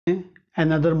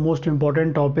another most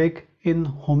important topic in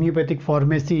homeopathic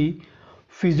pharmacy,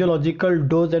 physiological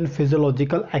dose and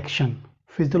physiological action.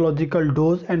 Physiological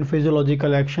dose and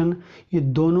physiological action, ये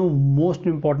दोनों most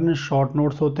important short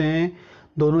notes होते हैं,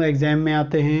 दोनों exam में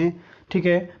आते हैं। ठीक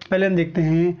है, पहले हम देखते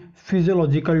हैं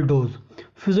physiological dose.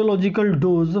 Physiological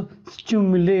dose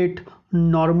stimulate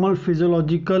normal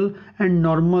physiological and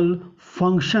normal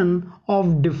function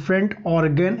of different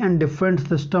organ and different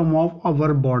system of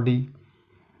our body.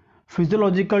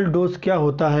 Physiological dose क्या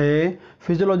होता है?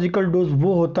 फिजियोलॉजिकल डोज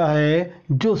वो होता है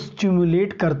जो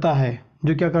स्टिमुलेट करता है,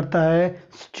 जो क्या करता है?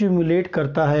 स्टिमुलेट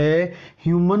करता है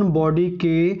ह्यूमन बॉडी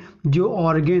के जो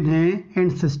ऑर्गन हैं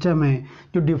एंड सिस्टम हैं,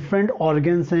 जो डिफरेंट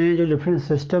ऑर्गन्स हैं, जो डिफरेंट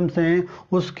सिस्टम्स हैं,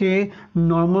 उसके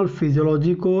नॉर्मल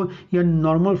फिजियोलॉजी को या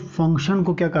नॉर्मल फंक्शन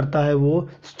को क्या करता है? वो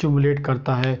स्टिमुलेट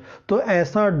करता है। तो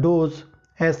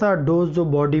ऐसा डोज जो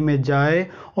बॉडी में जाए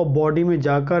और बॉडी में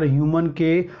जाकर ह्यूमन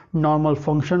के नॉर्मल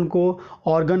फंक्शन को,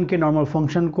 ऑर्गन के नॉर्मल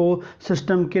फंक्शन को,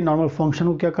 सिस्टम के नॉर्मल फंक्शन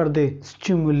को क्या कर दे?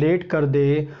 स्टिमुलेट कर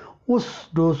दे, उस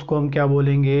डोज को हम क्या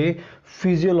बोलेंगे?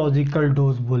 फिजियोलॉजिकल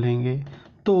डोज बोलेंगे।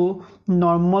 तो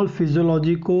नॉर्मल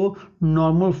फिजियोलॉजी को,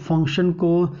 नॉर्मल फंक्शन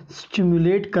को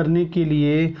स्टिमुलेट करने के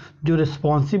लिए जो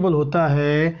रिस्पॉन्सिबल होता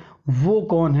है वो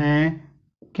कौन है?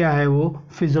 क्या है वो?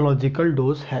 फिजियोलॉजिकल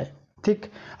डोज है। ठीक,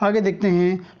 आगे देखते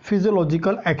हैं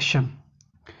physiological action.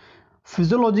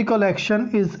 Physiological action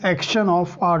is action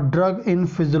of a drug in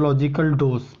physiological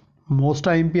dose. Most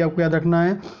time पे आपको याद रखना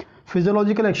है,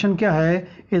 फिजियोलॉजिकल एक्शन क्या है?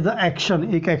 इज द एक्शन,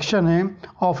 एक एक्शन है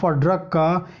ऑफ अ ड्रग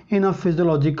का इन अ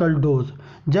फिजियोलॉजिकल डोज।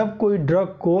 जब कोई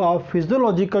ड्रग को आप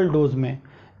फिजियोलॉजिकल डोज में,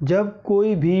 जब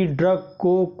कोई भी ड्रग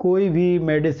को, कोई भी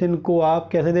मेडिसिन को आप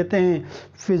कैसे देते हैं?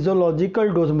 फिजियोलॉजिकल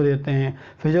डोज में देते हैं।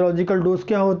 फिजियोलॉजिकल डोज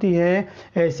क्या होती है?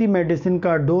 ऐसी मेडिसिन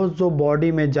का डोज जो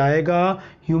बॉडी में जाएगा,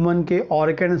 ह्यूमन के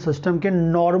ऑर्गन सिस्टम के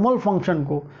नॉर्मल फंक्शन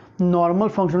को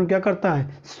क्या करता है?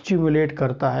 स्टिमुलेट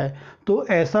करता है। तो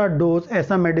ऐसा डोज,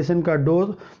 ऐसा मेडिसिन का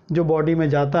डोज जो बॉडी में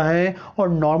जाता है और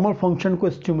नॉर्मल फंक्शन को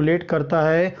स्टिमुलेट करता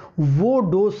है, वो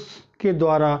डोज के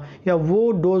द्वारा, या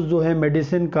वो डोज जो है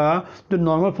मेडिसिन का जो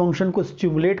नॉर्मल फंक्शन को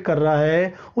स्टिमुलेट कर रहा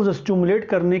है, उस स्टिमुलेट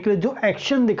करने के लिए जो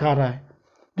एक्शन दिखा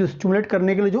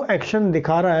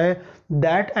रहा है,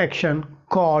 that action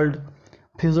called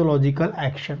physiological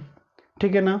action.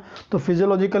 ठीक है ना? तो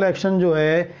फिजियोलॉजिकल एक्शन जो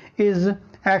है is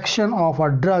action of a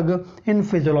drug in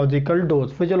physiological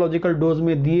dose. Physiological dose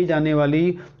में दिए जाने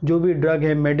वाली जो भी ड्रग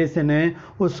है, मेडिसिन है,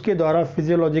 उसके द्वारा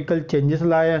फिजियोलॉजिकल चेंजेस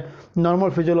लाए, नॉर्मल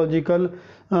फिजियोलॉजिकल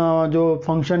जो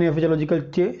फंक्शन या फिजियोलॉजिकल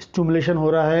स्टिमुलेशन हो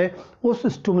रहा है, उस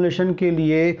स्टिमुलेशन के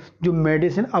लिए जो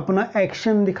मेडिसिन अपना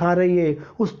एक्शन दिखा रही है,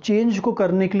 उस चेंज को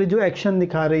करने के लिए जो एक्शन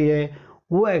दिखा रही है,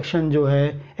 वो एक्शन जो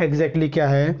है एग्जैक्टली क्या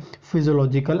है?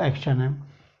 फिजियोलॉजिकल एक्शन है।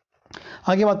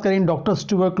 आगे बात करें doctor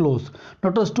Stuart close.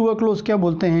 Doctor Stuart close क्या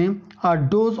बोलते हैं? अ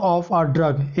डोज ऑफ अ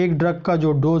ड्रग, एक ड्रग का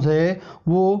जो डोज है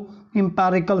वो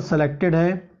एम्पिरिकल सेलेक्टेड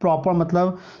है, प्रॉपर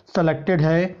मतलब सेलेक्टेड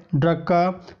है ड्रग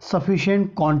का, सफिशिएंट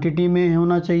क्वांटिटी में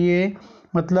होना चाहिए।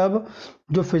 मतलब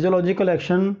जो फिजियोलॉजिकल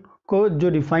एक्शन को जो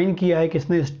डिफाइन किया है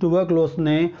किसने? स्टुअर्ट क्लोज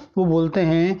ने। वो बोलते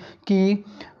हैं कि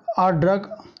अ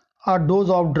डोज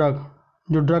ऑफ ड्रग,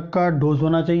 जो ड्रग का डोज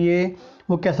होना चाहिए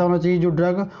वो कैसा होना चाहिए? जो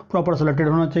ड्रग प्रॉपर सेलेक्टेड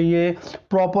होना चाहिए,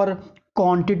 प्रॉपर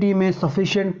क्वांटिटी में,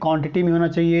 सफिशिएंट क्वांटिटी में होना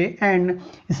चाहिए, and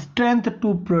strength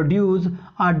to produce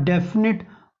a definite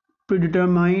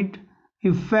predetermined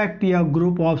effect या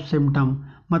ग्रुप ऑफ सिम्टम।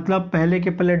 मतलब पहले के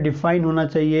पहले डिफाइन होना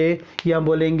चाहिए, या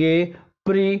बोलेंगे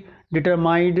प्री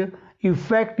डिटरमाइंड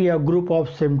इफेक्ट या ग्रुप ऑफ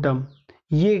सिम्टम।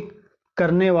 ये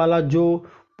करने वाला जो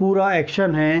पूरा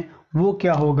एक्शन है वो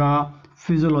क्या होगा?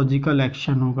 फिजियोलॉजिकल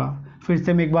एक्शन होगा। फिर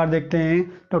से हम एक बार देखते हैं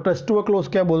डॉक्टर स्टुअर्ट क्लोज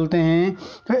क्या बोलते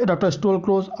हैं। Doctor Stuart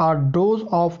close, are dose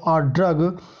of are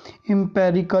drug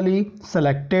empirically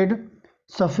selected,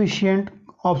 sufficient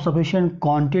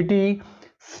quantity,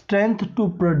 strength to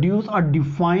produce a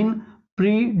define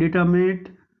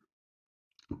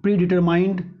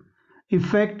predetermined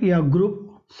effect या ग्रुप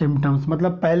सिम्टम्स।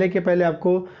 मतलब पहले के पहले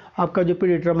आपका जो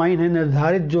प्रीडिटरमाइन है,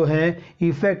 निर्धारित जो है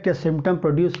इफेक्ट या सिम्टम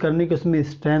प्रोड्यूस करने की, उसमें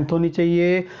स्ट्रेंथ होनी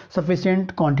चाहिए,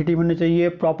 सफिशिएंट क्वांटिटी होनी चाहिए,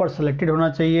 प्रॉपर सेलेक्टेड होना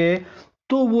चाहिए।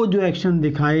 तो वो जो एक्शन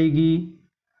दिखाएगी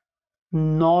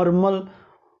नॉर्मल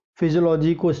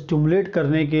फिजियोलॉजी को स्टिमुलेट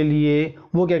करने के लिए,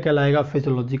 वो क्या कहलाएगा?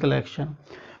 Physiological action.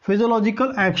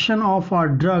 Physiological action of a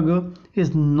drug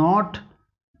is not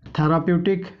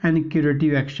therapeutic and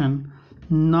curative action,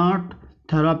 not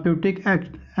therapeutic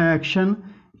action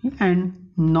and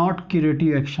not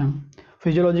curative action.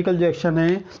 Physiological जो एक्शन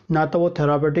है ना तो वो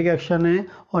थेराप्यूटिक एक्शन है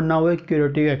और ना वो एक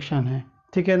क्यूरेटिव एक्शन है।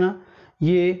 ठीक है ना?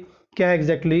 ये क्या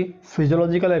एग्जैक्टली?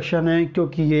 फिजियोलॉजिकल एक्शन है,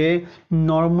 क्योंकि ये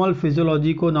नॉर्मल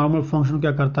फिजियोलॉजी को, नॉर्मल फंक्शन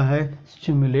क्या करता है?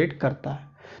 स्टिमुलेट करता है।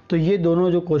 तो ये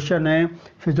दोनों जो क्वेश्चन है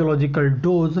physiological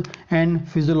dose and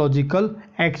physiological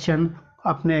action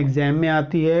अपने एग्जाम में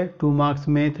आती है, 2 मार्क्स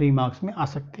में 3 मार्क्स में आ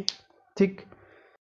सकती है। ठीक,